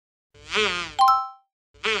The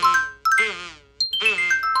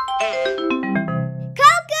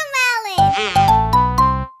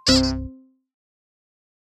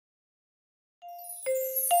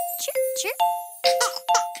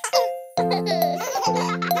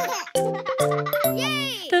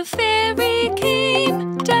fairy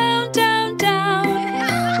came down, down,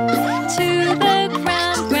 down to the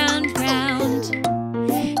ground, ground, ground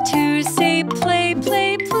to say play,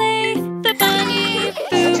 play, play the Bunny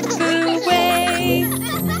Foo Foo way.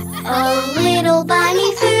 Oh, little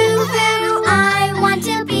Bunny Foo Foo, I want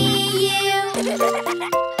to be you.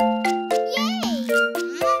 Yay!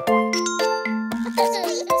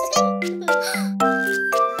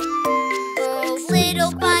 Oh,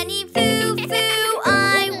 little Bunny Foo Foo,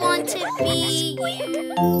 I want to be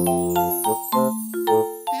you.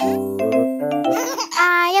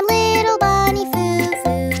 I am little Bunny Foo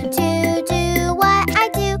Foo, to do what I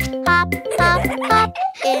do. Hop, hop, hop,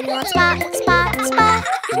 in one spot, spot, spot.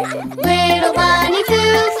 Little Bunny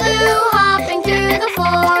Foo Foo, hopping through the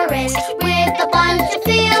forest with a bunch of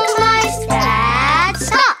field mice that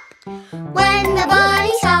stop when the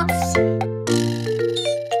bunny stops.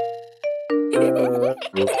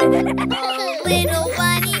 Oh, little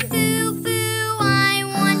Bunny Foo Foo, I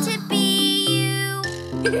want to be you.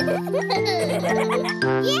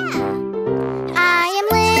 Yeah. I am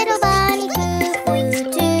little Bunny Foo Foo,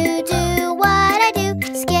 to do what I do.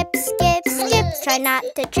 Skip, skip, skip, try not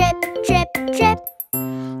to trip, trip, trip.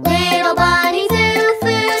 Little Bunny Foo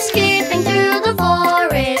Foo, skipping through the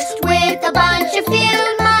forest with a bunch of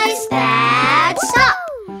field mice that stop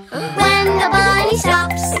when the bunny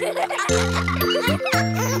stops.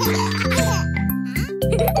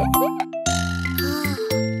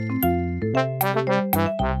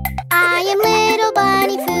 I am little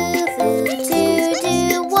Bunny Foo Foo, to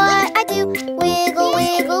do what I do. Wiggle,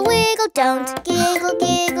 wiggle, wiggle, don't giggle,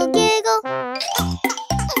 giggle, giggle.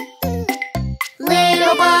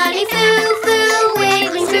 Little Bunny Foo Foo,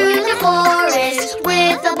 wiggling through the forest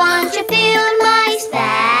with a bunch of field mice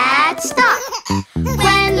that stop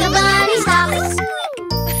when the bunny stops.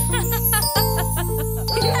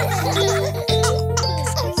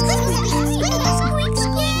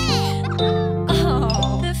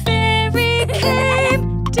 Oh, the fairy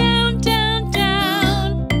came down, down,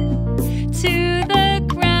 down to the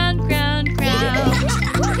ground, ground, ground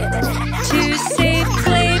to say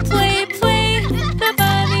play, play, play the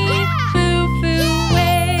Bunny Foo Foo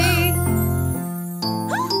way.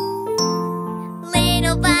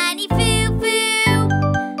 Little Bunny Foo Foo,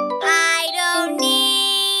 I don't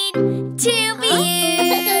need to be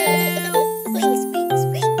you. Squeak, squeak,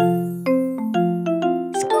 squeak.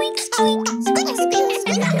 Squeak, squeak, squeak, squeak,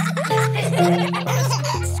 squeak.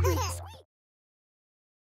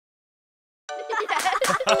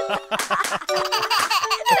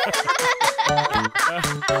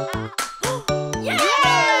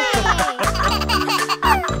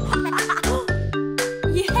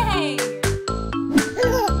 Yay!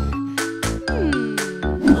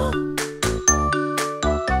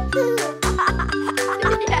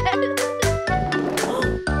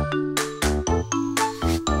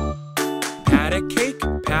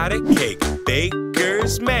 Pat a cake,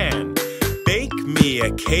 baker's man. Bake me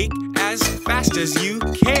a cake as fast as you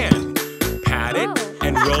can. Pat it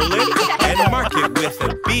and roll it and mark it with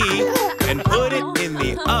a B and put it in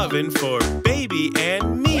the oven for baby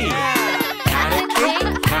and me. Pat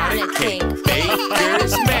a cake,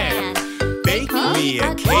 baker's man. Bake me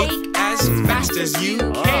a cake as fast as you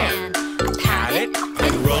can. Pat it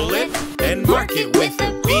and roll it and mark it with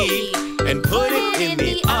a B and put it in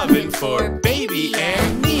the oven for baby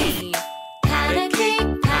and me. Pat a cake,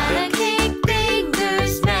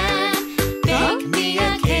 baker's man. Bake me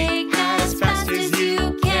a cake as fast as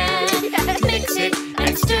you can. Mix it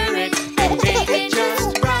and stir it and bake it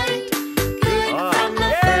just right. Good from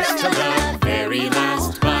the first to the very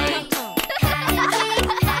last bite. Pat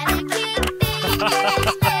a cake, baker's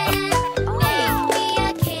man. Bake me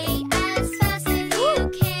a cake as fast as you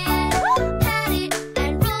can. Pat it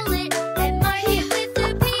and roll it and mark it with a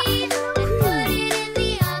B and put it in the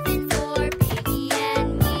oven for baby and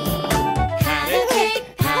me. Pat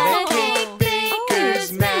a cake,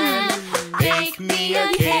 baker's man. Bake me a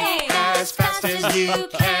cake as fast as you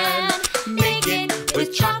can. Make it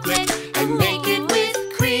with chocolate and make it with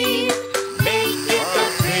cream. Make it the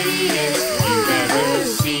prettiest you've ever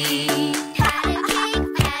seen. Pat a cake,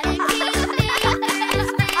 baker's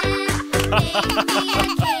man. Bake me a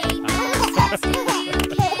cake as fast as you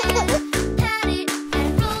can. Pat it and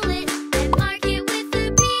roll it and mark it with a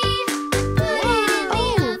B and put it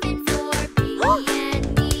in the oven for baby and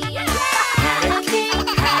me. Pat a cake,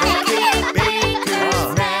 baker's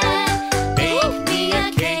man.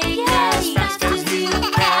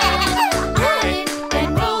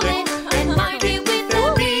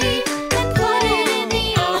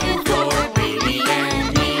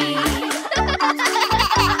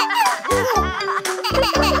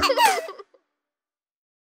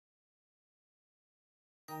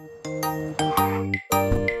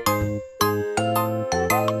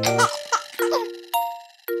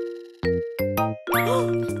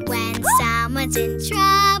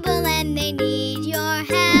 trouble and they need your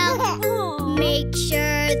help, make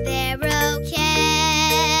sure they're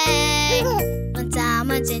okay. When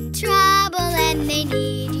someone's in trouble and they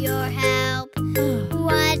need your help,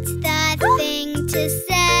 what's the thing to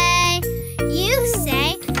say? You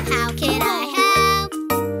say, how can I help?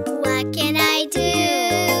 What can I do?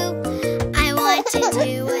 I want to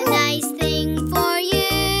do a nice thing for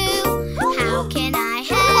you. How can I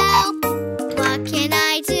help? What can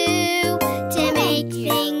I do to make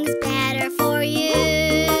things better for you?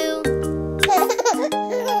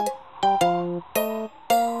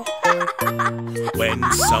 When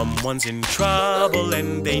someone's in trouble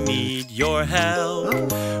and they need your help,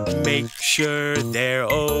 make sure they're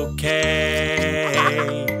okay.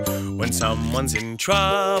 When someone's in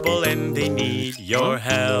trouble and they need your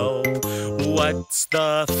help, what's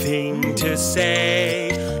the thing to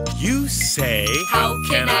say? You say, how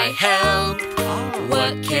can I help?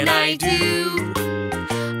 What can I do?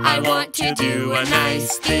 I want to do a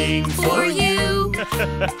nice thing for you.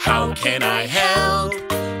 How can I help?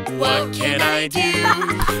 What can I do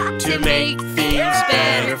to make things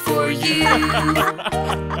better for you?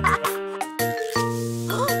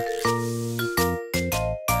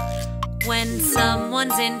 When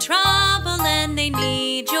someone's in trouble and they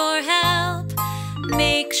need your help,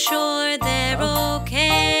 make sure they're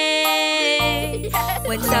okay.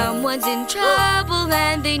 When someone's in trouble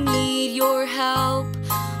and they need your help,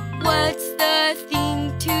 what's the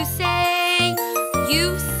thing to say?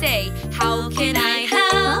 You say, how can I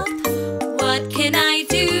help? What can I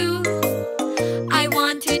do? I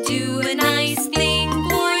want to do a nice thing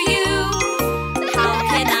for you. How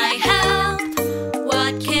can I help?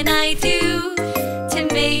 What can I do to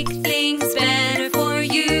make things better for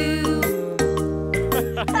you?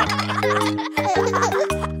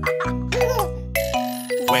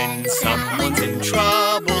 When someone's in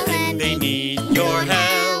trouble and they need your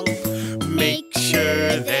help, make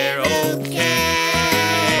sure they're okay.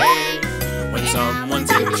 When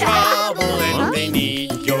someone's in trouble and they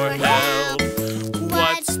need your help,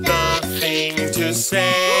 what's the thing to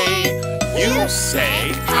say? You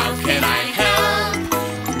say, how can I help?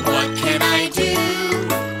 What can I do?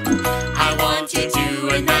 I want to do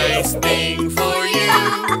a nice thing for you.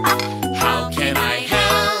 How can I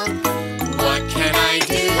help? What can I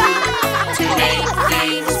do to make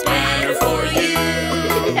things better for you?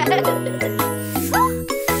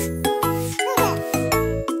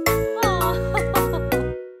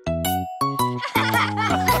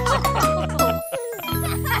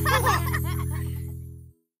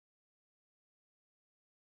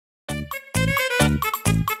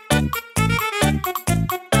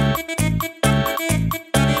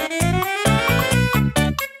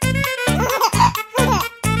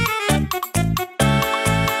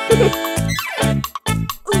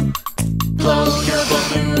 Blow your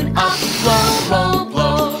balloon up, blow, blow,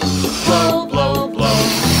 blow. Blow, blow, blow.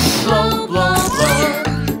 Blow, blow, blow.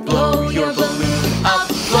 Blow your balloon up,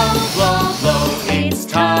 blow, blow, blow. It's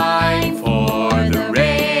time for the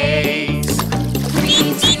race.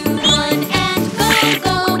 3, 2, 1, and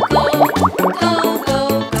go, go, go. Go, go,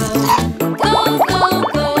 go. Go, go,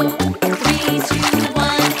 go. 3, 2,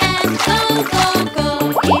 1, and go, go, go.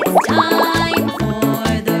 It's time for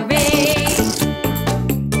the race.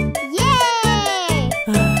 Yay!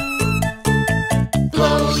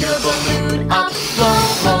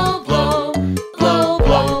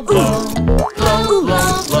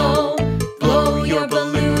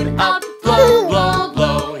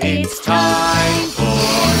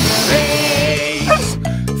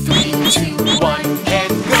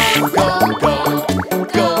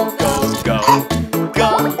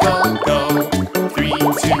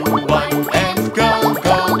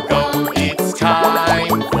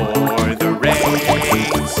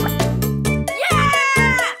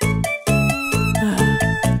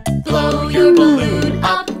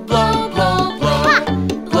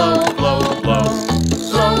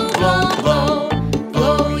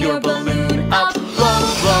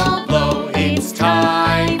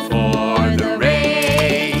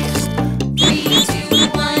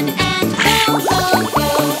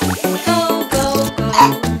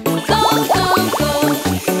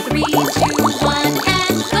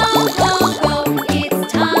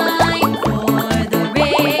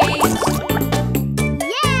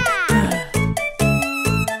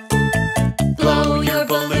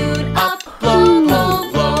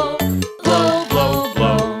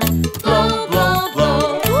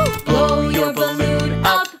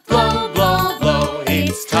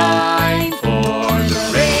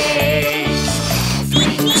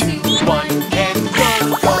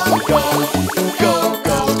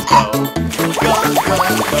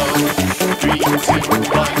 it's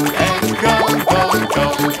one and go, go, go.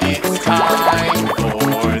 It's time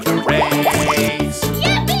for the race.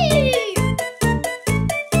 Yippee!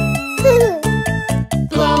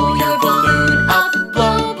 Blow your balloon up,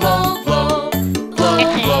 blow, blow, blow. Blow,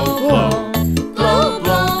 blow, blow. Blow,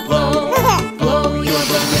 blow, blow. Blow your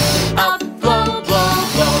balloon up, blow, blow,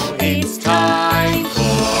 blow. It's time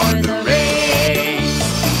for the race.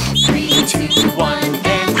 3, 2, 1,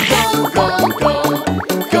 and go, go, go.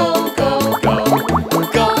 Go, go, go.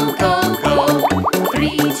 Go, go, go.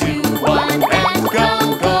 3, 2, 1, and go,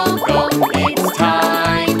 go, go. It's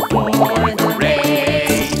time for the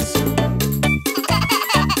race.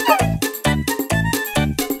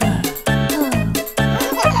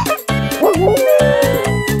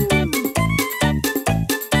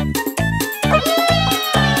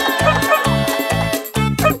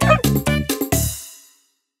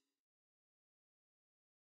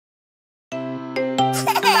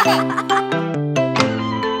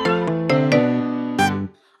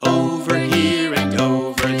 Over here and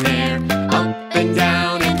over there, up and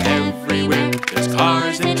down and everywhere. There's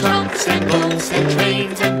cars and trucks and boats and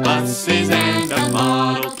trains and buses and a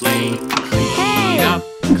model plane. Clean up,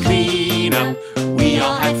 clean up, we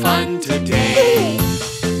all had fun today.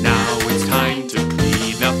 Now it's time to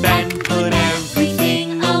clean up and put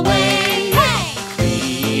everything away.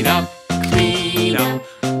 Clean up,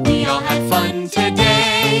 we all had fun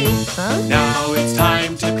today. Now it's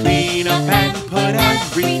time to clean up and put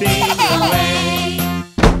everything away.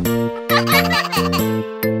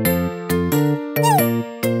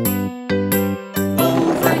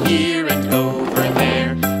 Over here and over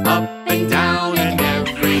there, up and down and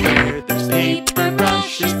everywhere. There's paper,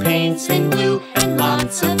 brushes, paints and glue, and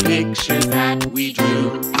lots of pictures that we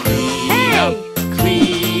drew.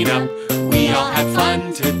 Clean up, we all had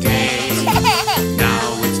fun today.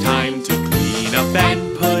 Now it's time to clean up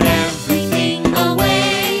and put everything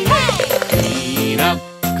away. Clean up,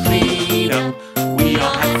 we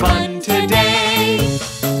all had fun today.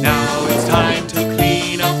 Now it's time to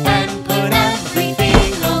clean up and put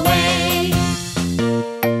everything away.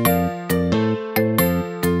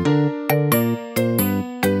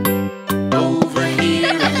 Over here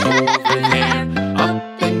and over there, up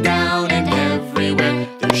and down and everywhere.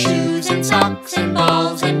 There's shoes and socks and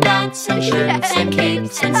balls and bats and shirts and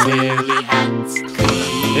capes and silly hats.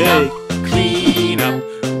 Clean up,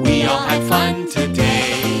 we all had fun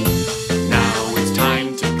today. Now it's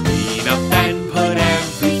time to clean up and put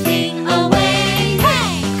everything away.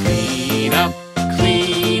 Clean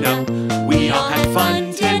up, we all had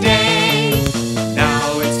fun today.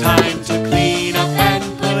 Now it's time to clean up and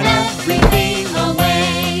put everything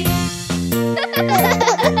away.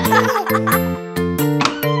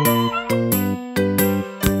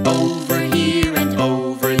 Over here and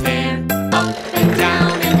over there, up and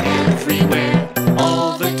down and everywhere.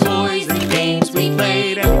 All the toys and games we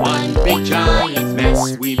played, and one big giant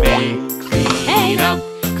mess we made. Clean up,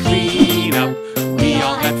 we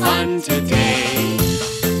all had fun today.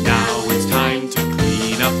 Now it's time to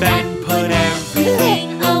clean up and put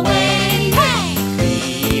everything away.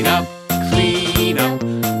 Clean up,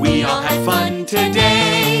 we all had fun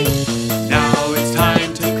today. Now it's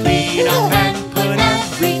time to clean up and put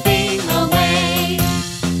everything away.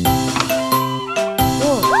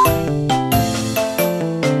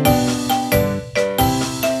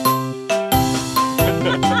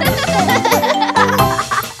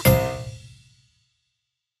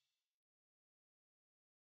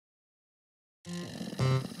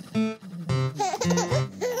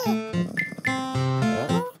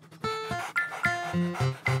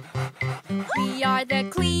 We are the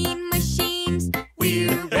clean machines.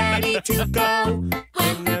 We're ready to go.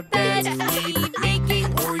 When the beds need making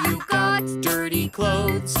or you got dirty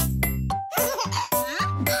clothes.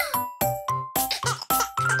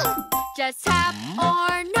 Just tap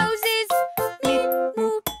our noses, beep,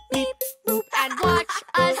 boop, beep, boop, and watch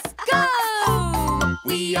us go.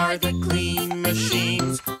 We are the clean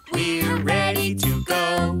machines. We're ready to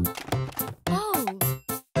go. Oh,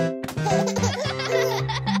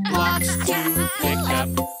 Blocks to pick up.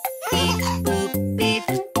 Beep, boop, beep.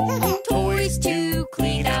 Toys to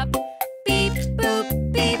clean up. Beep, boop,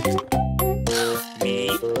 beep. Me.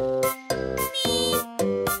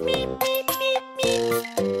 Beep, beep, beep, beep.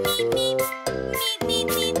 Beep, beep, beep, beep,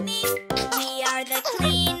 beep.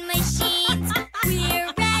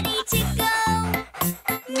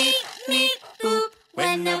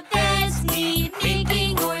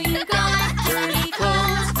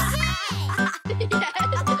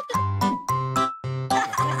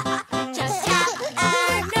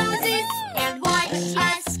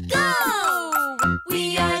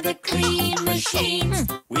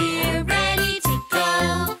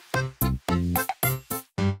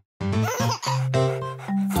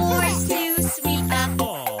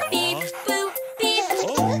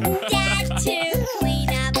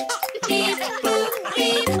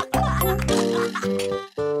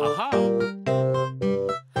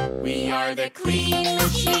 clean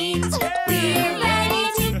machines. We're ready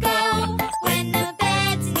to go when the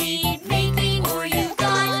beds need making or you've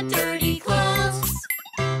got dirty clothes.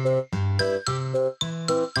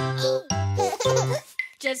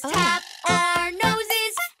 Just tap our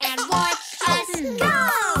noses and watch us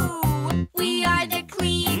go. We are the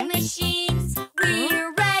clean machines.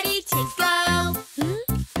 We're ready to go.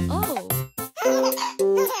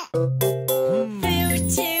 Food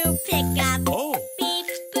to pick up. Beep,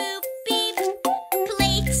 boop, beep.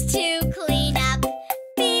 Plates to clean up.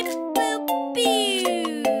 Beep, boop,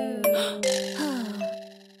 beep.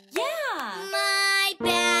 Yeah. My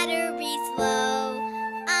battery's low.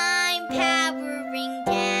 I'm powering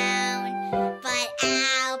down. But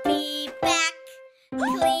I'll be back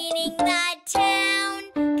cleaning the town.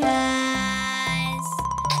 'Cause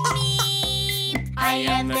me, I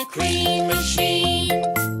am the clean machine.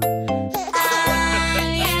 I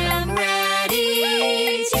am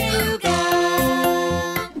ready to go.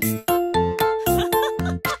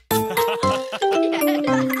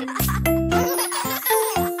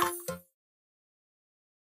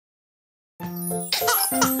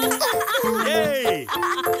 Yay!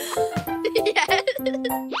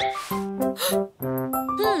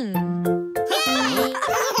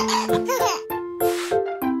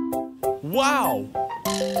 Wow!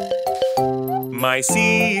 My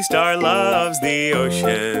sea star loves the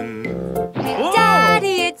ocean.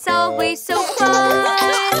 Daddy, it's always so fun.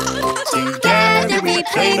 Together we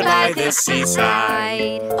play by the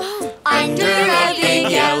seaside. Under a big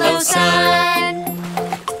yellow sun.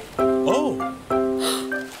 Oh!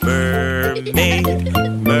 Mermaid,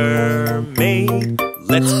 mermaid,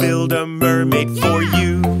 let's build a mermaid for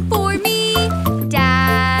you. For me,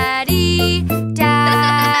 Daddy,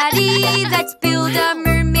 Daddy, let's build a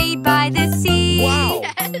mermaid by the sea. Wow!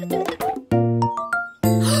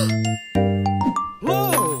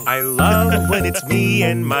 I love when it's me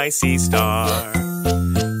and my sea star.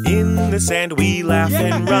 In the sand we laugh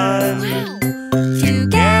and run.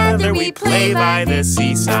 Together we play by the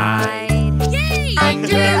seaside.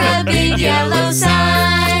 Under a big yellow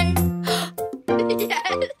sun.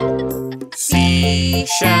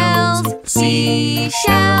 Seashells,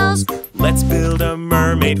 seashells, let's build a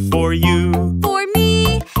mermaid for you. For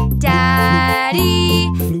me, Daddy,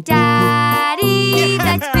 Daddy,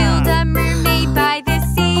 let's build a mermaid by the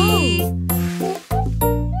sea.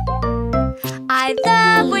 I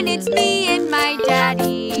love when it's me and my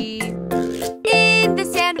daddy. In the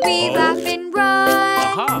sand we laugh and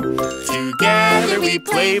run. Together we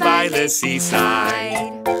play by the seaside.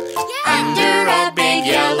 Under a big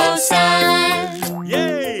yellow sun.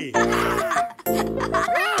 Yay!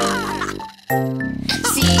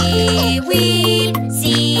 Seaweed,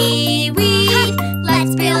 seaweed,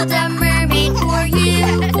 let's build a mermaid for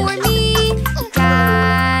you. For me,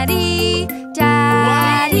 Daddy,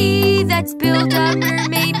 Daddy, let's build a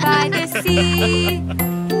mermaid by the sea.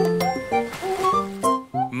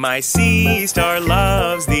 My sea star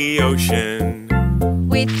loves the ocean.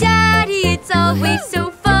 With Daddy, it's always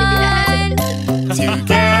so fun.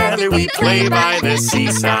 Together we play by the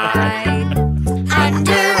seaside.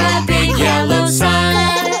 Under a big yellow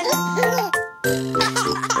sun.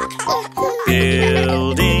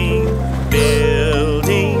 Building,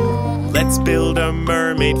 building, let's build a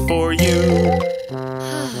mermaid for you.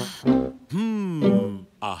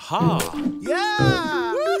 Aha!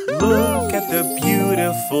 Yeah! Look at the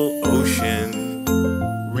beautiful ocean.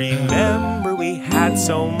 Remember we had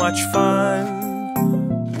so much fun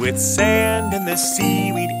with sand and the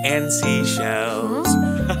seaweed and seashells.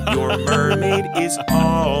 Your mermaid is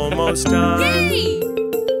almost done.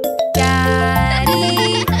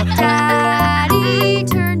 Daddy, Daddy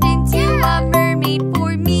turned into a mermaid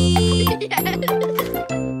for me.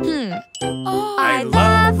 I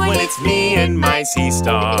love when it's me and my sea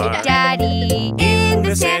star. Daddy, In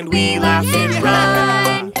the sand we laugh and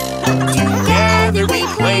run. Together we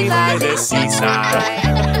play by the seaside.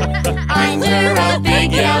 Under a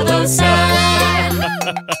big yellow sun.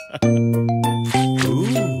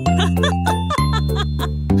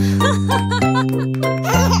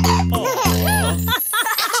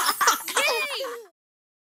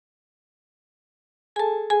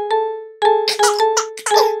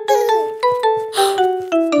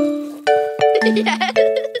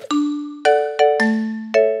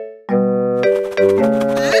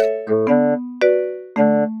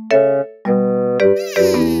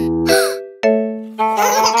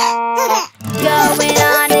 Going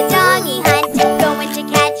on a doggy hunt, going to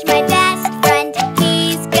catch my best friend.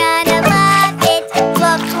 He's gonna love it.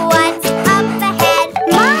 Look what's up ahead.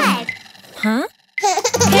 Mud! Huh?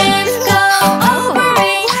 Hands go over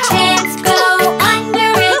it, hands go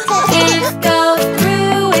under it, hands go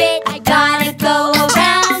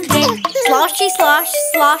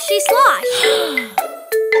sloshy slosh.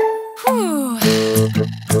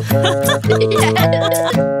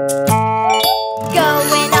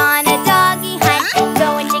 Going on a doggy hunt,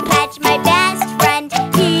 going to catch my best friend.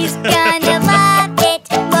 He's gonna love it.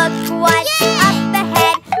 Look what's up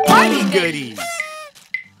ahead. Party goodies!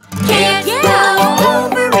 Can't go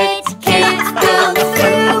over it, can't go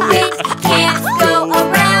through it, can't go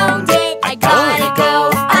around it. I gotta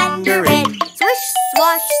go under it. Swish,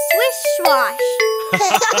 swash, swish, swash.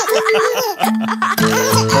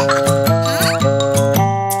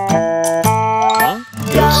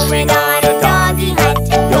 Going on a doggy hunt,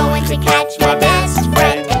 going to catch my best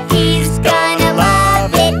friend. He's gonna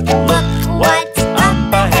love it. Look what's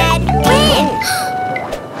up ahead. Win!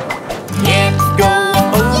 Can't go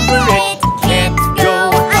over it, can't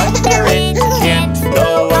go under it, can't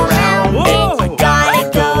go around it. I gotta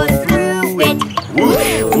go through it.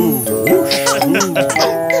 Whoosh, whoosh, whoosh,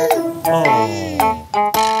 whoosh.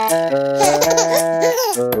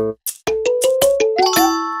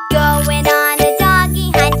 Going on a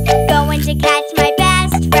doggy hunt, going to catch my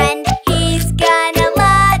best friend. He's gonna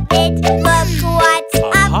love it. Look what's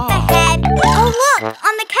up ahead. Oh look,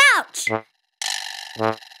 on the couch.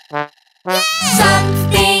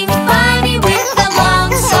 Something funny with a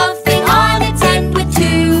long something on its end, with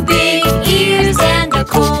two big ears and a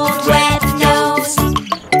cold red nose.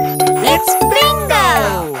 It's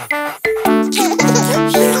Bingo!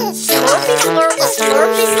 Slurpy slurp,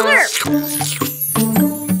 slurpy slurp.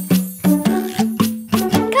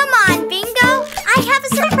 Come on, Bingo, I have a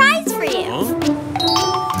surprise for you.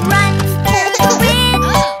 Run through the wind,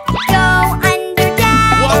 go under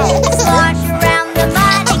dash, slosh around the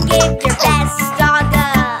mud and give your best dog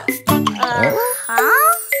a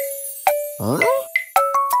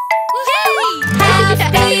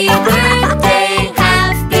Happy birthday,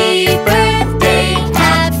 happy birthday,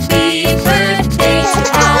 happy birthday to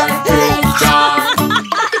our good dog.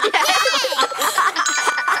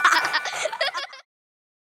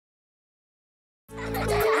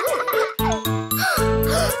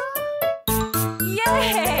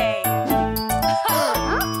 Yay!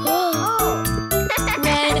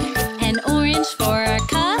 Red and orange for our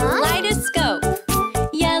kaleidescope.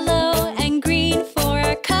 Yellow and green for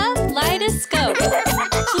our kaleidescope.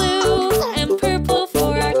 Blue and purple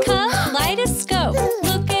for our kaleidescope.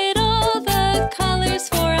 Look at all the colors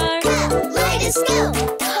for our Kaleidescope.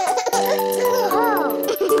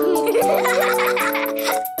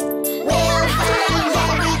 We'll find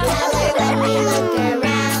every color when we look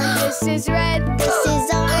around. This is red, this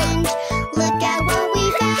is orange. Look at what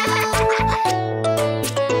we found.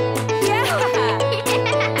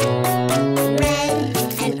 Red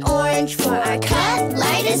and orange for our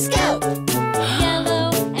kaleidescope.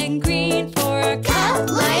 yellow and green for our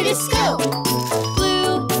Kaleidescope.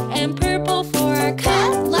 blue and purple for our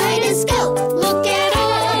Kaleidescope. Look at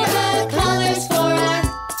all the colors for our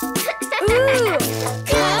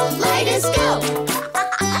Kaleidescope.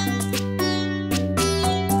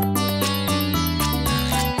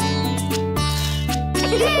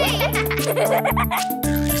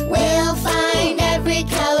 We'll find every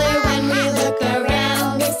color when we look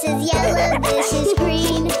around. This is yellow, this is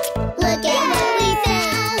green. Look at what we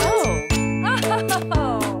found.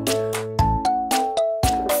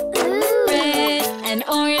 red and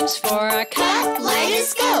orange for our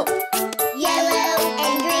Kaleidescope. Yellow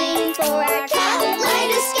and green for our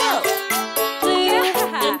Kaleidescope. blue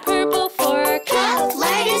and purple for our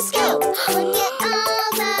Kaleidescope. Look at all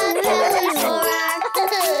the colors for our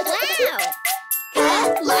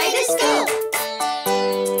Kaleidescope.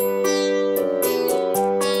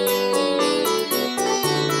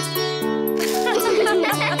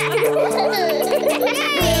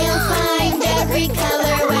 We'll find every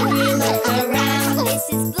color when we look around. This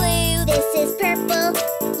is blue, this is purple.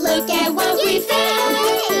 Look at what we found.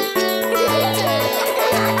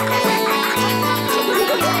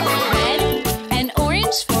 red and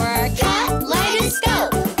orange for our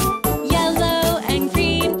Kaleidescope. yellow and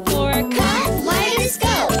green for our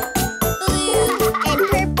Kaleidescope. Blue and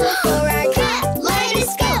purple for our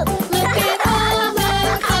Kaleidescope. Look at all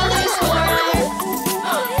the colors for our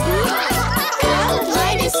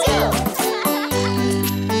Kaleidescope.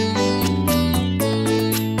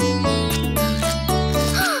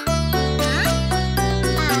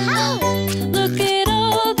 look at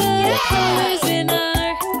all the colors in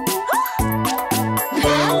our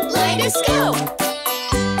Kaleidescope.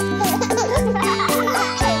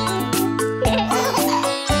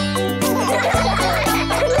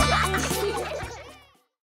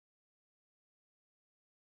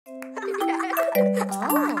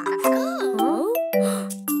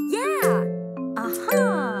 yeah.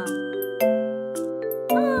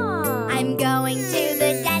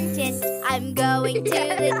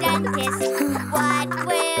 dentist. What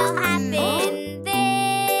will happen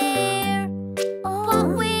there? What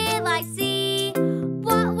will I see?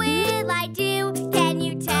 What will I do? Can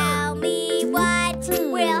you tell me what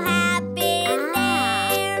will happen there?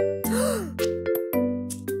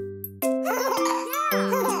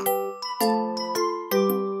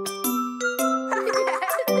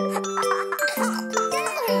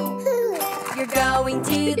 You're going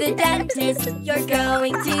to the dentist. You're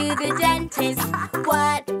going to the dentist.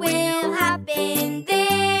 What will happen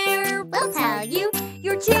there? We'll tell you.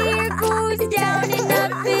 Your chair goes down and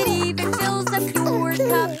up. It even fills up your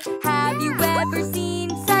cup. Have you ever seen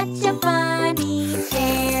such a funny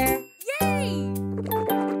chair? Yay!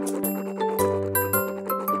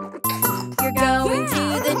 You're going to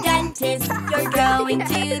the dentist. You're going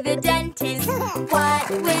to the dentist. What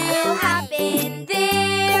will happen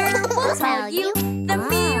there? We'll tell you. The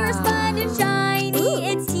mirror's fun and shiny.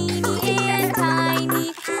 It's teeny and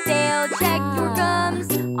tiny. They'll check your gums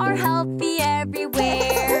are healthy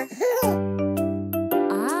everywhere.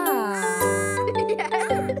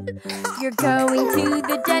 You're going to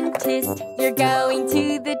the dentist. You're going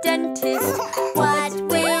to the dentist. What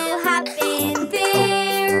will happen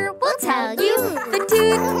there? We'll tell you. The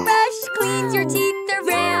toothbrush cleans your teeth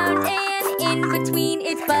around and in between.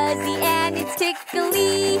 It's fuzzy and it's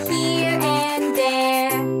tickly here and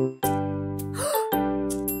there.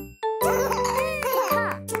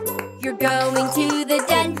 You're going to the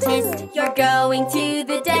dentist. You're going to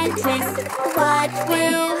the dentist. What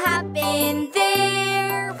will happen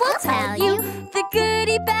there? We'll tell you. The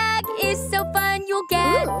goodie bag is so fun. You'll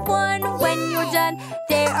get one when you're done.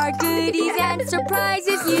 There are goodies and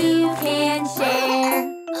surprises you can share.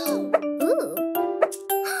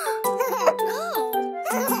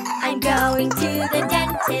 I'm going to the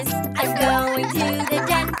dentist. I'm going to the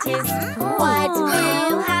dentist. What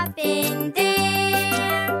will happen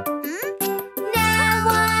there? Now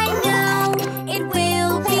I know it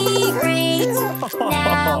will be great.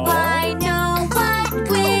 Now I know what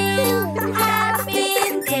will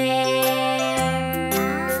happen there.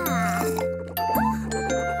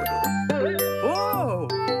 Whoa!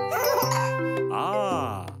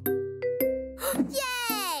 Ah!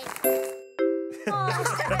 Yay!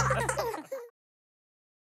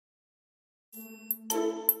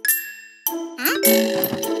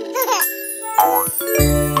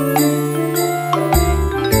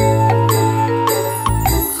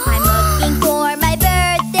 I'm looking for my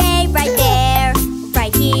birthday right there,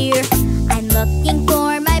 right here. I'm looking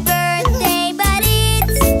for my birthday, but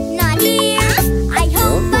it's not here. I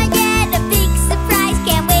hope I get a big surprise.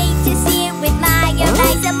 Can't wait to see it with my own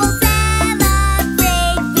eyes. And we'll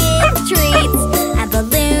celebrate with treats and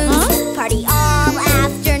balloons. Party all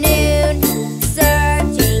afternoon.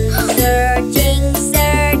 Searching, searching,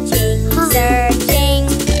 searching, searching.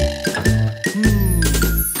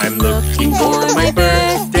 I'm looking for my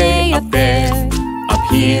birthday up there, up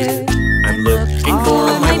here. I'm looking for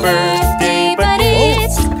my birthday, but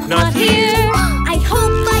it's not here. I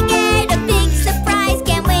hope I get a big surprise.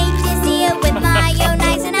 Can't wait to see it with my own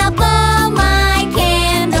eyes. And I'll blow my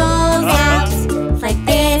candles out like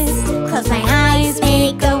this. Close my eyes,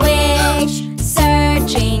 make a wish.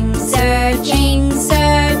 Searching, searching,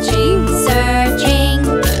 searching, searching.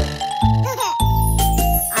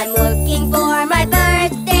 I'm looking for my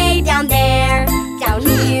birthday down there, down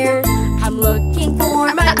here. I'm looking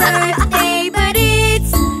for my birthday.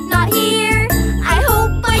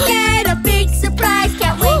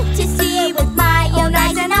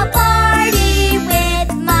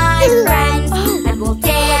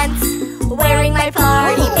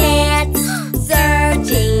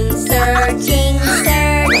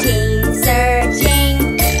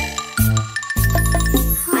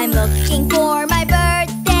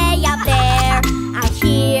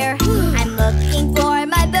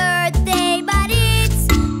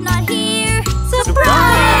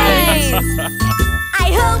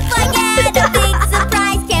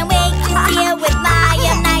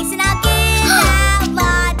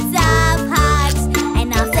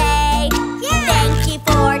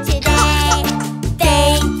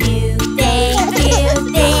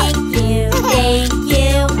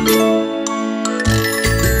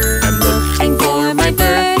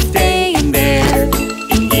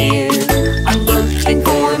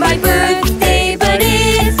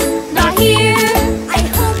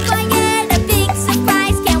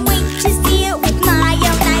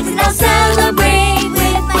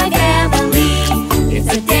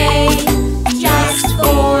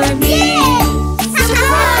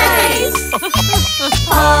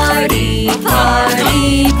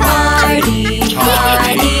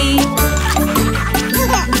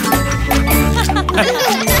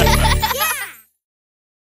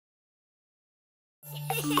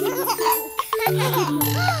 This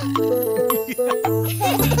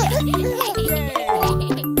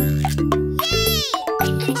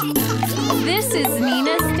is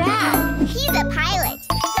Nina's dad. He's a pilot.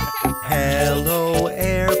 Hello,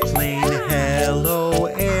 airplane. Hello,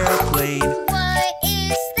 airplane. What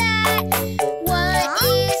is that? What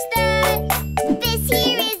is that? This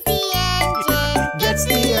here is the engine. Gets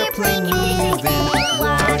the airplane moving.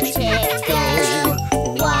 Watch it go.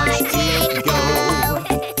 Watch it go.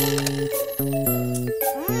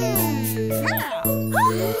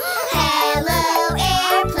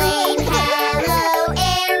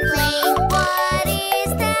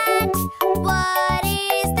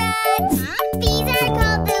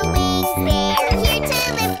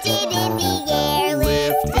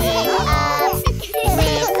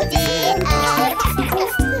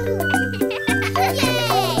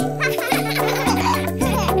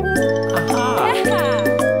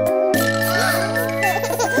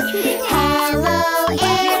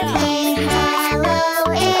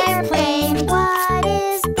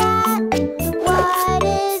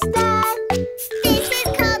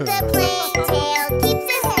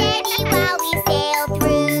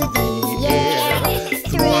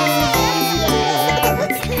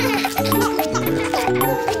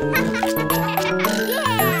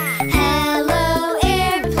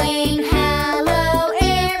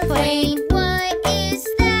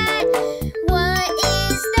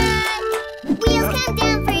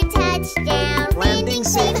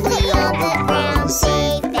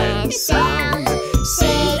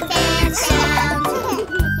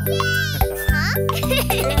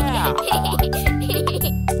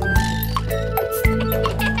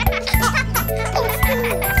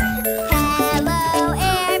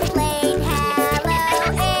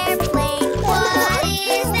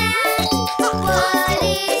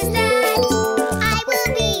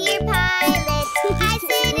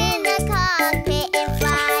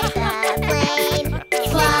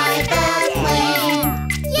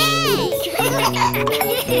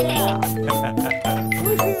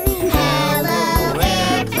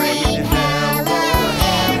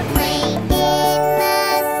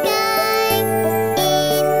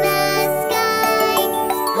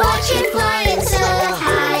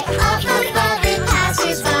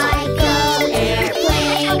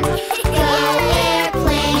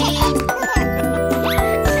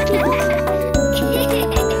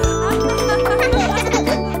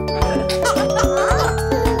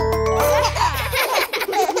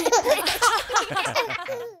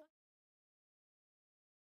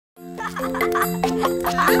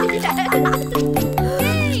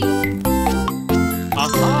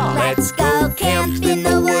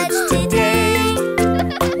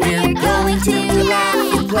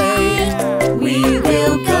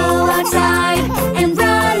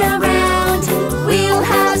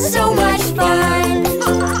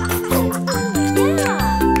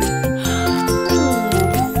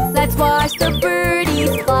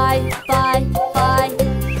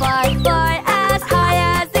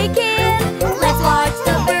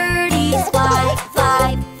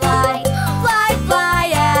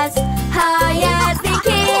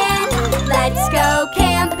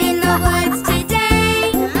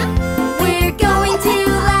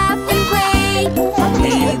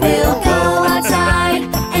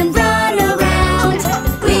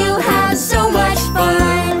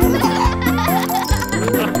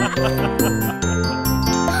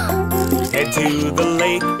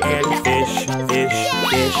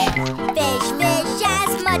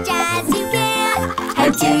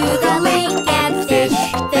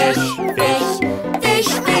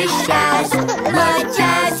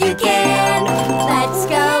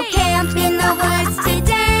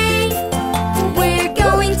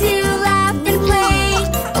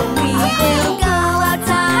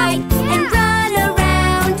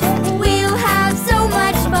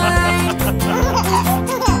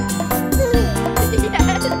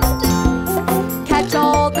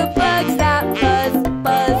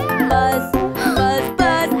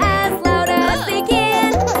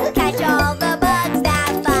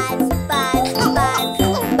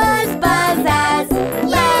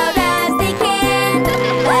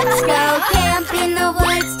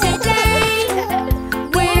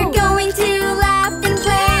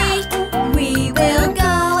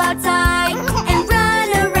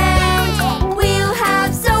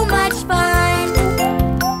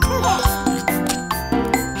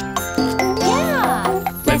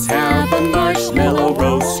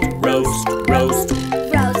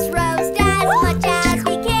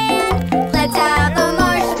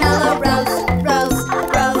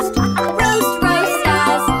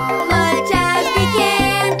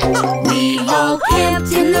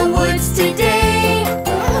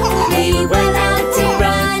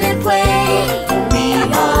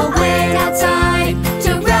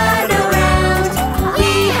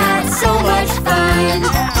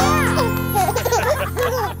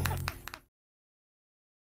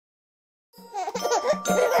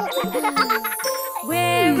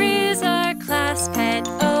 Where is our class pet?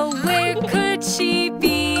 Oh, where could she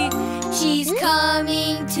be? She's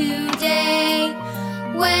coming today.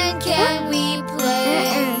 When can we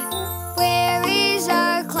play? Where is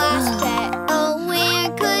our class pet? Oh, where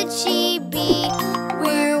could she be?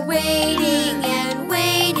 We're waiting and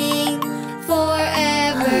waiting,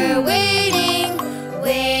 forever waiting,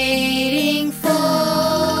 waiting for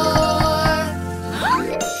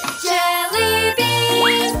Jelly Bean.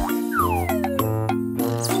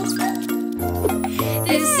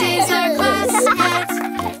 This is our class pet.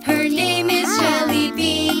 Her name is Jelly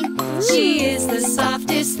Bean. She is the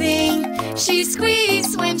softest thing. She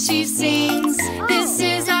squeaks when she sings. This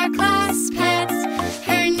is our class pet.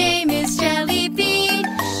 Her name is Jelly Bean.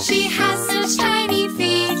 She has such tiny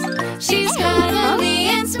feet. She's cuddly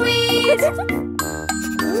and sweet.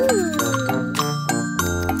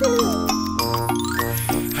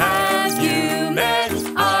 Have you met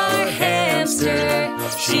our hamster?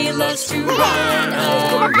 She loves to run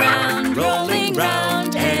around, rolling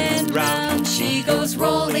round and round. She goes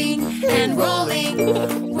rolling and rolling,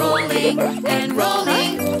 rolling and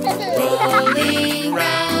rolling, rolling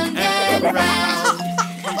round and round.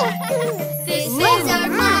 This is our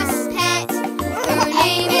class pet. Her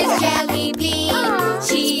name is Jelly Bean.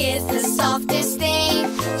 She is the softest thing.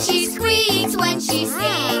 She squeaks when she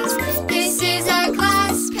sings. This is our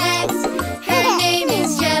class pet. Her name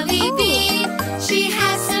is Jelly Bean. She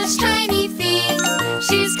has such tiny feet.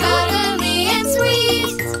 She's cuddly and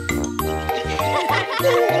sweet.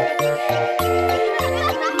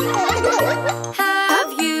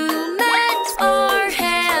 Have you met our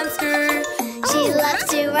hamster? She loves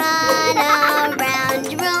to run around,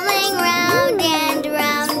 rolling round and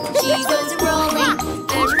round. She goes rolling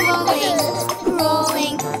and rolling,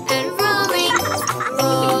 rolling and rolling,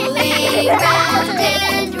 rolling round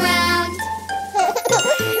and round.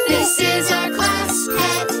 This is our class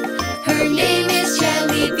pet. Her name is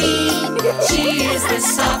Jelly Bean. She is the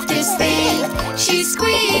softest thing. She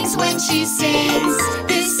squeaks when she sings.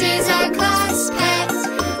 This is our class pet.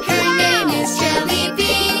 Her name is Jelly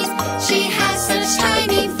Bean. She has such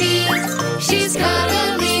tiny feet. She's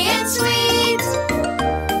cuddly and sweet.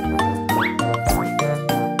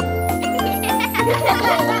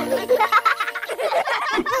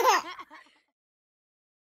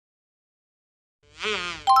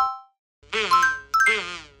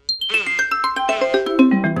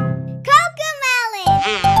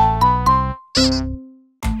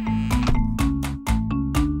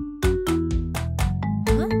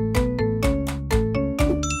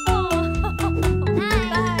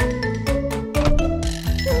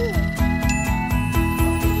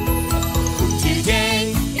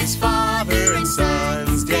 Today is Father and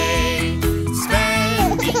Son's Day,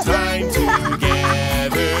 spending time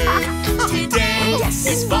together. Today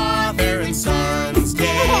is Father and Son's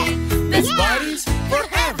Day. Best buddies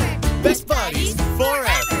forever. Best buddies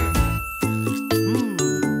forever.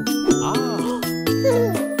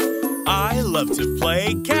 I love to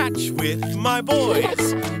play catch with my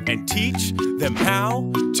boys and teach them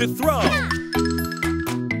how to throw.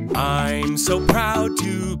 I'm so proud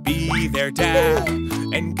to be their dad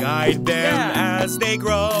and guide them as they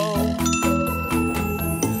grow.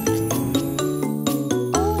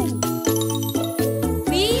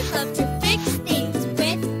 We love to fix things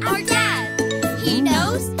with our dad. He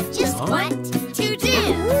knows just what to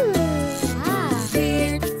do.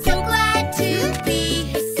 We're so glad to be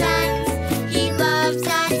his sons. He loves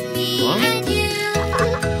us, me and you.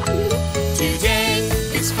 Today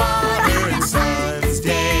is Father and Son's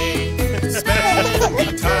Day,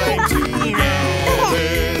 spending time together.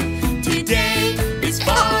 Today is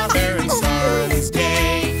Father and Son's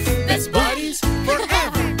Day. Best buddies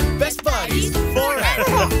forever. Best buddies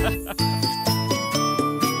forever.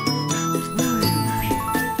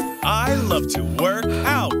 I love to work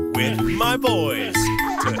out with my boys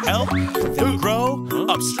to help them grow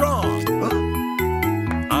up strong.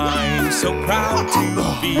 I'm so proud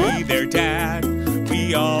to be their dad.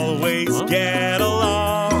 We always get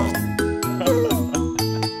along.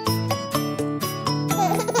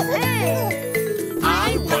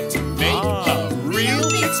 I want to make a real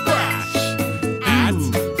big splash at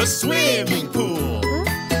the swimming pool.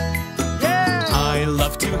 I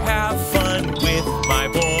love to have fun with my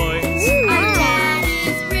boys. Our dad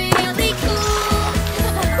is really cool.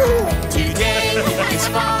 Today is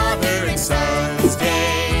Father and Son's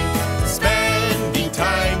Day, spending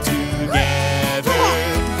time together.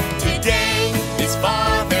 Today is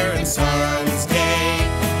Father and Son's Day.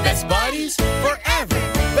 Best buddies forever.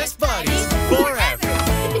 Best buddies forever.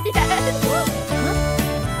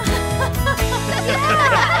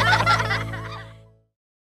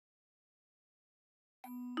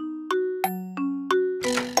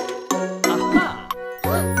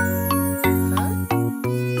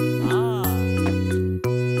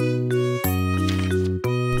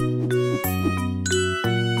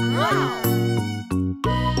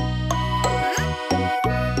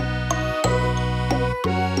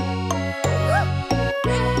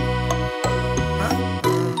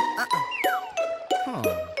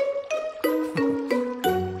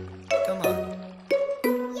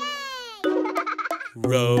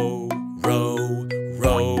 Row, row,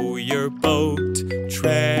 row your boat,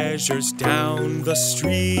 treasures down the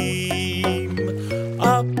stream.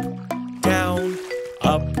 Up, down,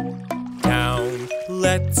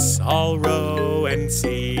 let's all row and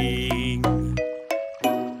sing.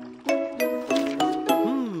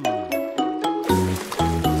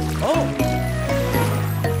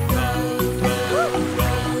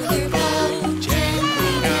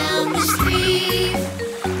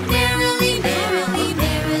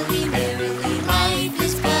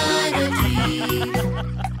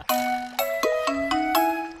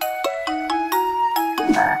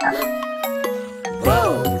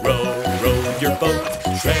 Your boat,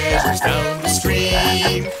 treasures down the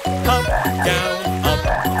stream. Up,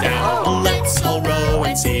 down, let's all row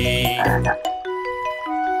and sing.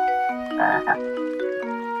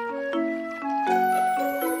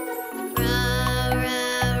 Row,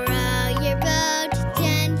 row, row your boat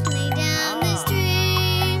gently down the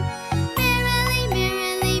stream. Merrily,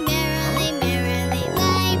 merrily, merrily, merrily,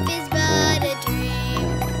 life is but a dream.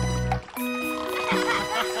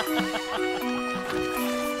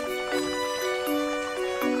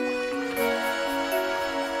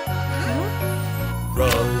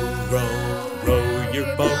 Row your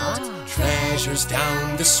boat, treasures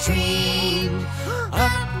down the stream.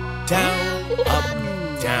 Up, down,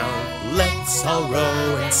 let's all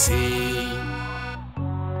row and sing.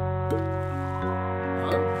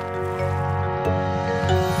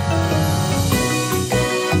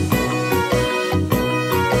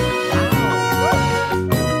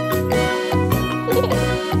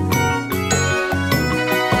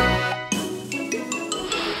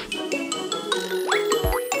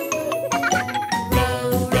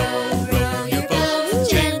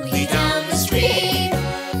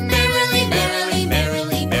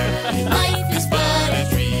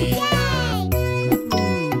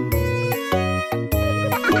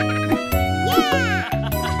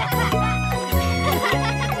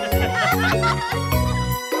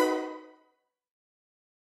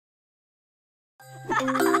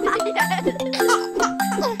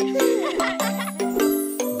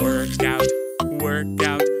 Work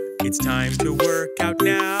out, it's time to work out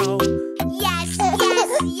now. Yes,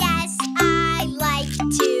 I like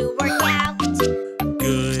to work out.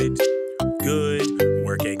 Good,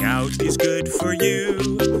 working out is good for you.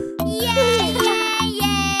 Yay,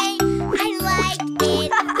 I like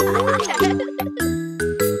it.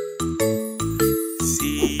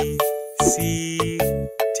 See,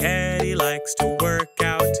 Teddy likes to work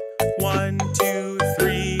out. 1, 2,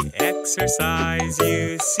 3, exercise,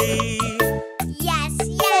 you see. Yes,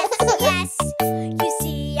 you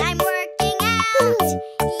see I'm working out.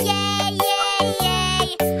 Yay,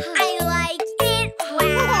 I like it,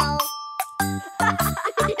 wow.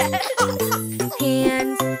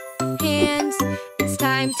 Hands, it's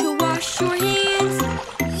time to wash your hands.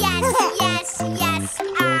 Yes,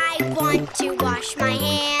 I want to wash my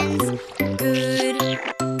hands.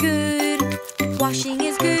 Good, washing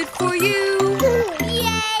is good for you. Yay,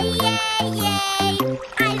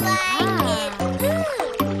 I like it.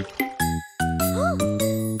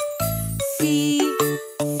 See,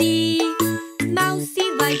 Mousy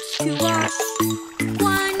likes to wash.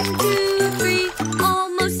 1, 2, 3,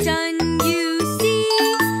 almost done, you see.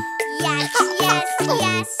 Yes,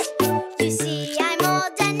 you see I'm all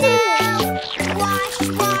done now. Wash,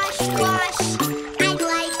 I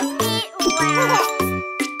like it, wow.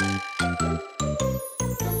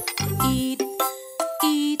 Eat,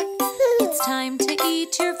 it's time to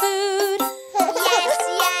eat your food. Yes,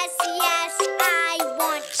 I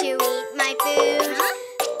want to eat my food.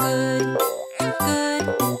 Good,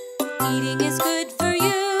 eating is good for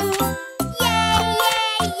you. Yay,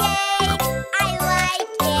 I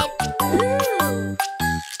like it.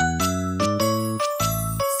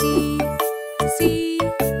 See,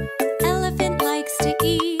 elephant likes to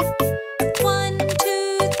eat. 1,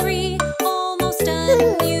 2, 3, almost done,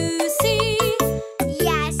 you see.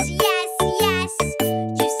 Yes,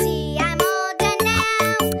 you see I'm all done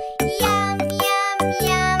now. Yum,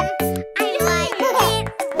 I like it,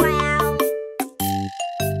 wow.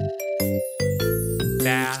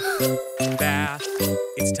 Bath,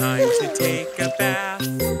 it's time to take a bath.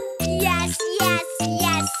 Yes,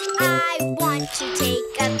 I want to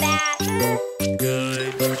take a bath.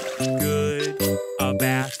 Good, a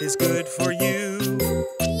bath is good for you.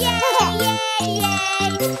 Yay,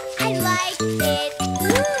 I like it.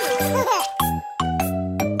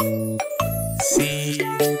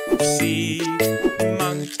 See,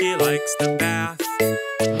 monkey likes the bath.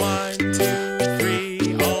 1, 2,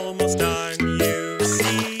 3, almost done, you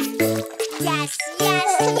see. Yes,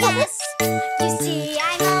 you see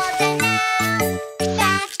I'm all done now.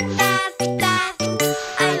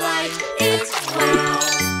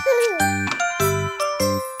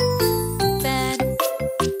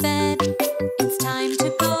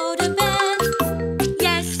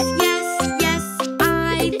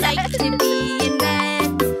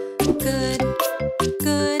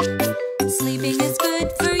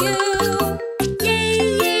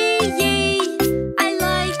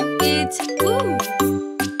 Ooh.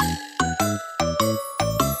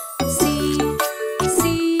 See,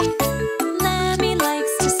 see, Lemmy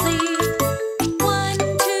likes to sleep. 1,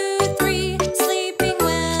 2, 3, sleeping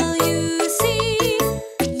well, you see.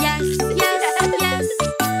 Yes, yes, yes.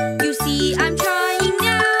 You see, I'm trying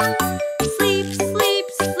now. Sleep, sleep,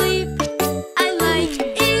 sleep. I like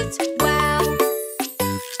it, wow.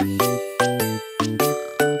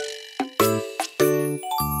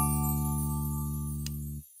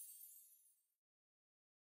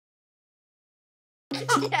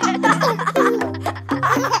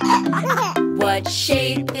 What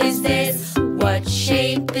shape is this? What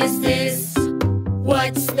shape is this?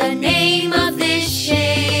 What's the name of this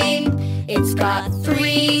shape? It's got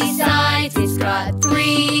 3 sides, it's got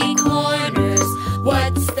 3 corners.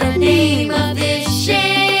 What's the name of this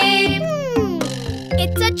shape?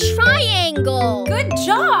 It's a triangle. Good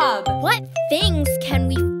job! What things can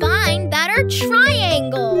we find that are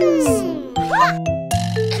triangles?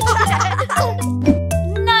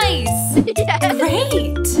 Nice!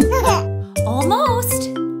 Great! Almost.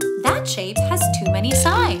 That shape has too many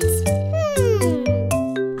sides.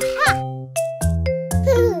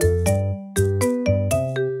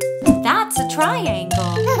 That's a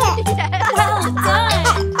triangle. Well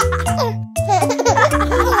done!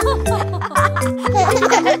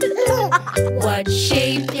 What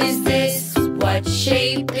shape is this? What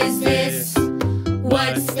shape is this?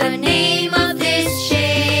 What's the name of this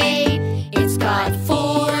shape? It's got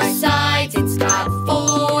 4 sides, it's got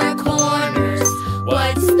 4 corners.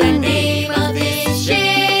 What's the name of this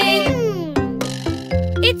shape?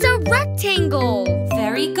 It's a rectangle.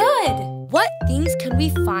 Very good. What things can we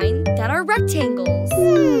find that are rectangles?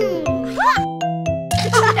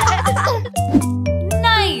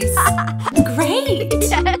 Nice! Great!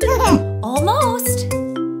 Almost.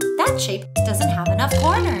 That shape doesn't have enough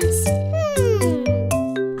corners.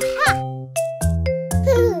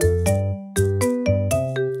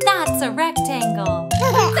 That's a rectangle.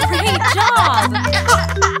 Great job!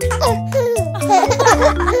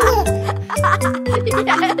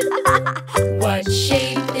 What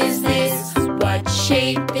shape is this? What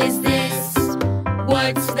shape is this?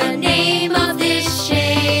 What's the name of this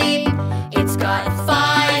shape? It's got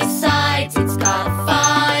 5 sides, it's got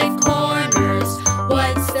 5 corners.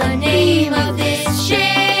 What's the name of this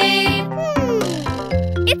shape?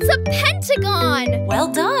 It's a pentagon. Well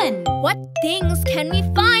done. What things can we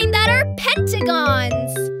find that are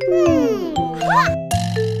pentagons?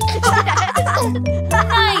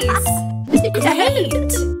 Nice!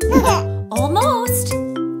 Great! Almost.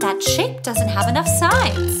 That shape doesn't have enough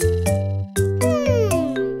sides.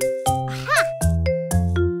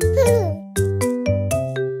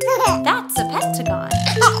 That's a pentagon.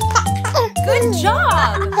 Good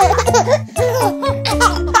job!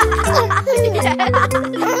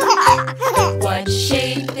 What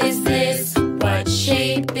shape is this? What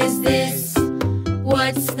shape is this?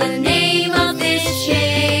 What's the name of this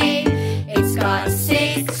shape? It's got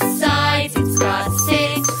 6 sides, it's got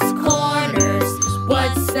 6 corners.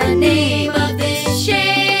 What's the name of this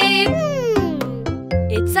shape?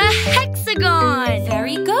 It's a hexagon.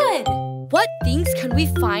 Very good. What things can we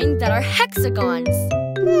find that are hexagons?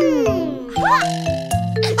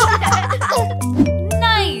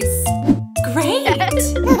 Nice! Great!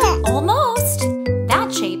 Almost.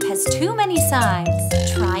 That shape has too many sides.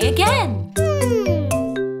 Try again.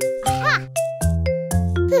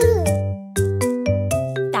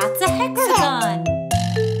 That's a hexagon.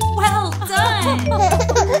 Well done!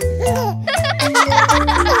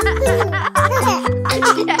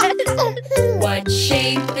 What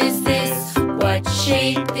shape is this? What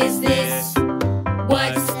shape is this?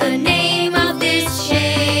 What's the name of this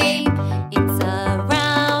shape? It's a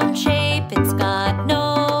round shape. It's got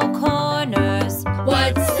no corners.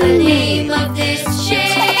 What's the name of this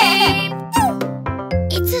shape?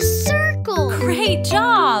 It's a circle. Great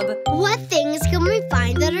job! What things can we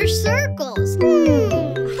find that are circles?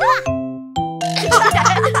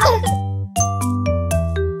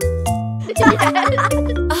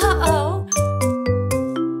 Uh-oh.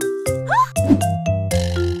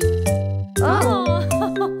 Oh.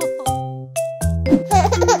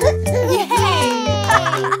 Yay!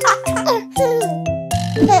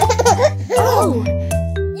 Oh!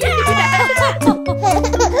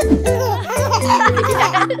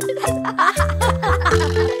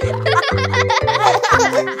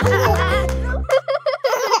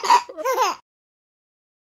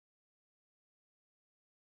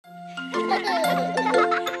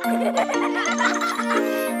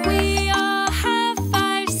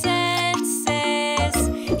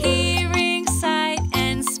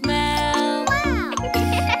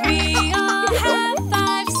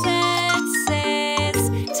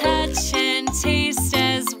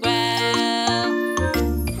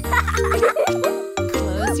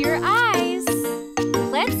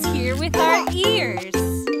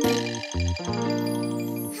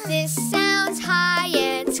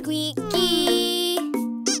 squeaky.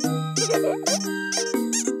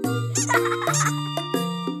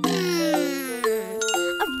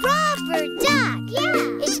 A rubber duck.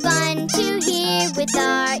 Yeah. It's fun to hear with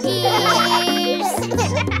our ears.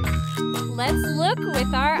 Let's look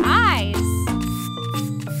with our eyes.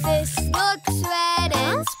 This looks red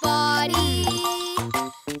and spotty.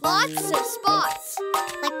 Lots of spots,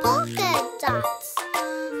 like polka dots.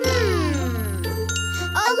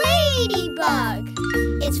 A ladybug.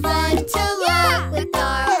 It's fun to look with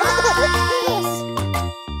our eyes.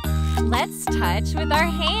 Let's touch with our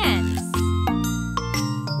hands.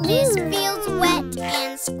 This feels wet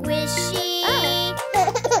and squishy.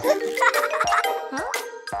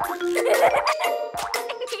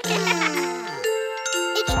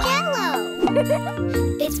 It's yellow.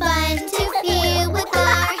 It's fun to feel with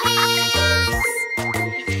our hands.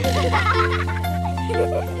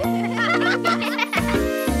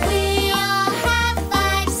 We all have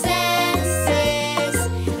 5 senses: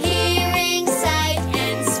 hearing, sight,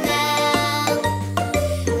 and smell.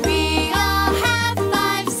 We all have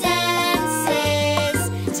 5 senses: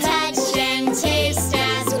 touch and taste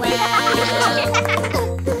as well.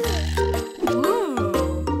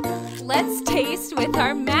 Let's taste with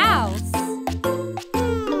our mouths.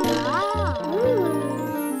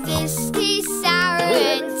 This tastes sour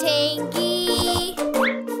and tangy.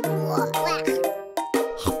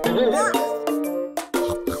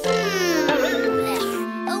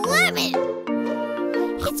 A lemon.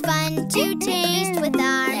 It's fun to taste with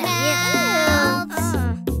our mouths.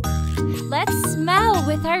 Let's smell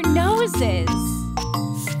with our noses.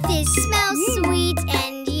 This smells sweet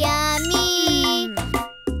and yummy.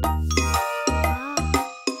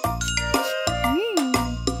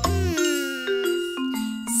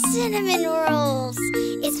 Cinnamon rolls.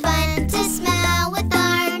 It's fun to smell with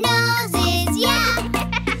our noses. Yeah.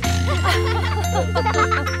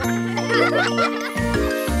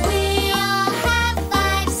 We all have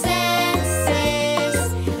 5 senses: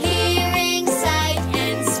 hearing, sight,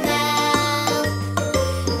 and smell.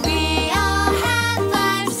 We all have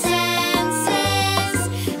 5 senses: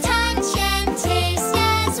 touch and taste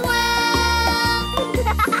as well.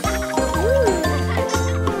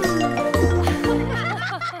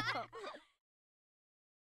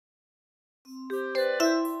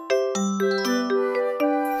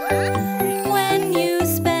 When you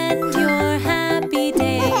spend your happy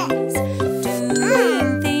days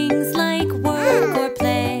doing things like work or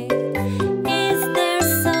play, is there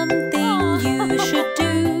something you should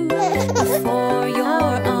do before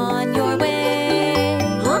you're on your way?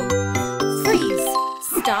 Freeze,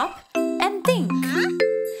 stop, and think.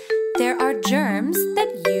 There are germs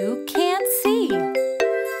that you can't see.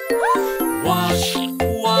 Wash,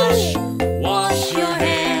 wash, wash your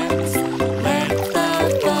hands. Let the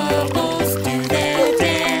bubbles do their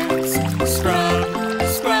dance. Scrub,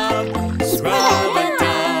 scrub, scrub a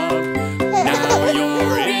dub. Now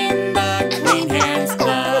you're in the Clean Hands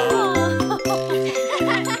Club.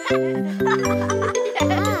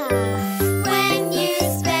 When you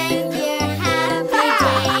spend your happy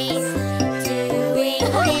days doing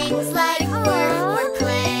things like work or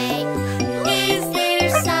play, is there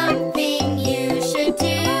something you should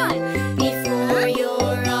do before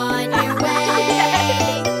you're on your way?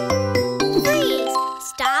 Freeze,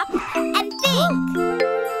 stop, and think.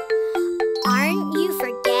 Aren't you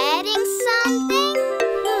forgetting something?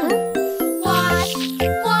 Wash,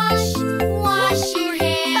 wash, wash your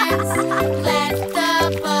hands. Let the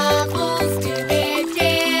bubbles do their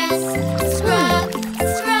dance. Scrub,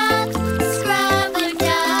 scrub, scrub a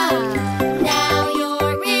dub. Now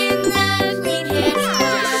you're in the Clean Hands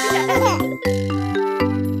Club.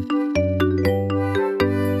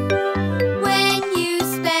 When you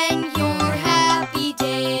spend your happy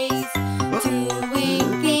days doing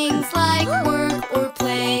things like work or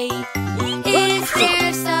play, is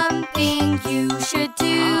there something you should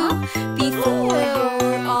do before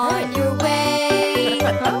you're on your way?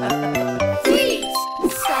 Freeze,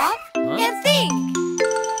 stop, and think.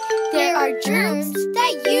 There are germs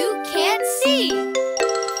that you can't see.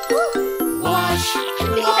 Wash,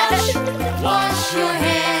 wash, wash your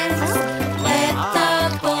hands. Let the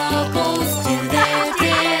bubbles do their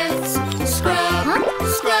dance. Scrub,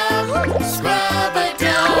 scrub, scrub a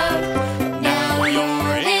dub. Now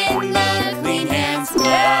you're in the Clean Hands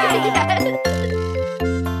Club.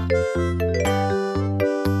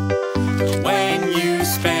 When you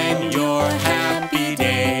spend your happy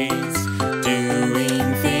days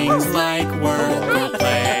doing things like work or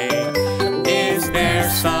play, is there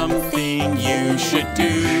something you should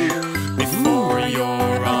do before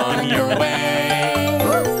you're on your way?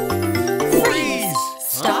 Freeze!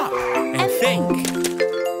 Stop and think.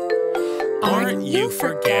 Aren't you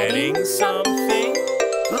forgetting something?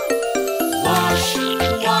 Wash,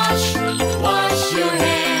 wash, wash your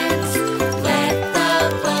hands. Let the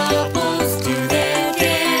bubbles do their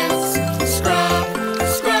dance. Scrub,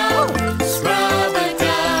 scrub, scrub a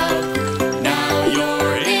dub. Now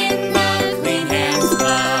you're in the Clean Hands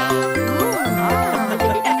Club.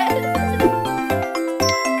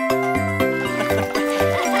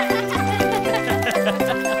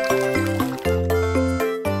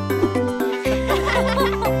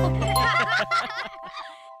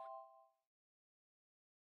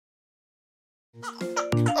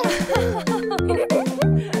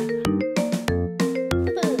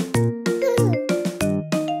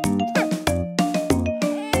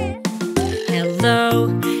 Hello,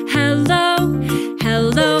 hello,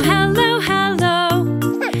 hello, hello, hello.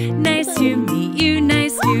 Nice to meet you,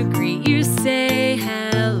 nice to greet you. Say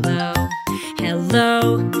hello.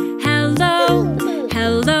 Hello, hello,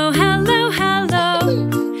 hello, hello, hello.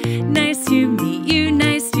 Nice to meet you,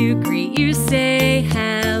 nice to greet you. Say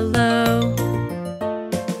hello.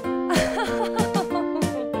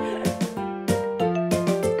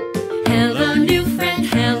 Hello, new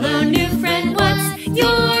friend, what's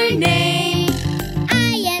your name?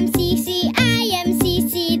 I am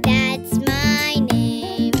Cece, that's my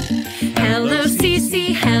name. Hello,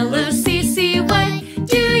 Cece, what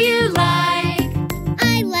do you like?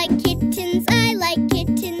 I like kittens,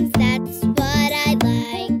 that's what I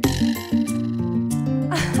like.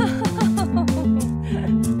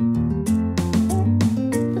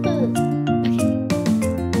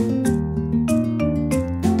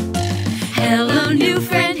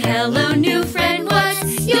 Hello, new friend,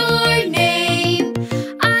 what's your name?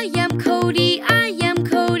 I am Cody,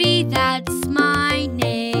 that's my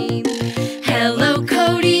name. Hello,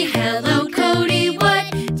 Cody, what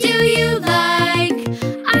do you like?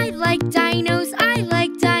 I like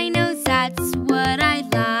dinos, that's what I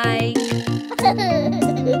like.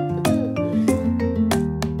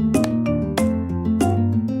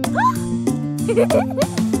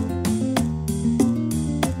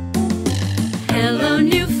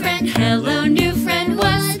 Hello, new friend,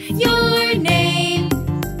 what's your name?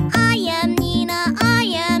 I am Nina,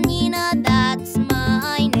 that's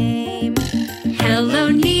my name. Hello,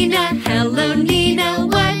 Nina,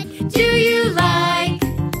 what do you like?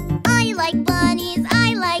 I like bunnies,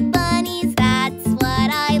 that's what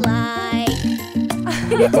I like.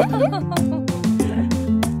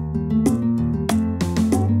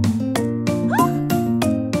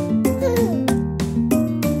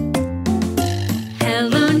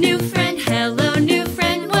 Hello, new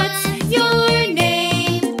friend, what's your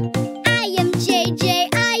name? I am JJ,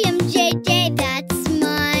 that's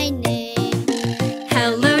my name.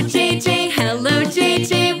 Hello,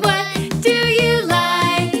 JJ, what do you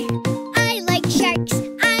like? I like sharks,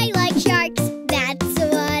 that's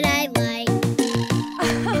what I like.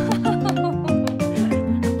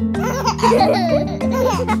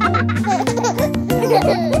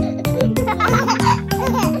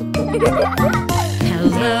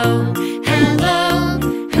 Hello, hello,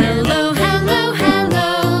 hello, hello, hello.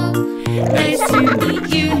 Nice to meet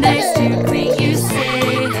you, nice to greet you.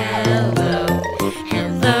 Say hello.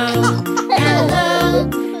 Hello, hello,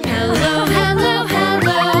 hello, hello,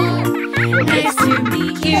 hello. Nice to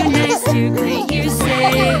meet you, nice to greet you.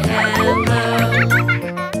 Say hello.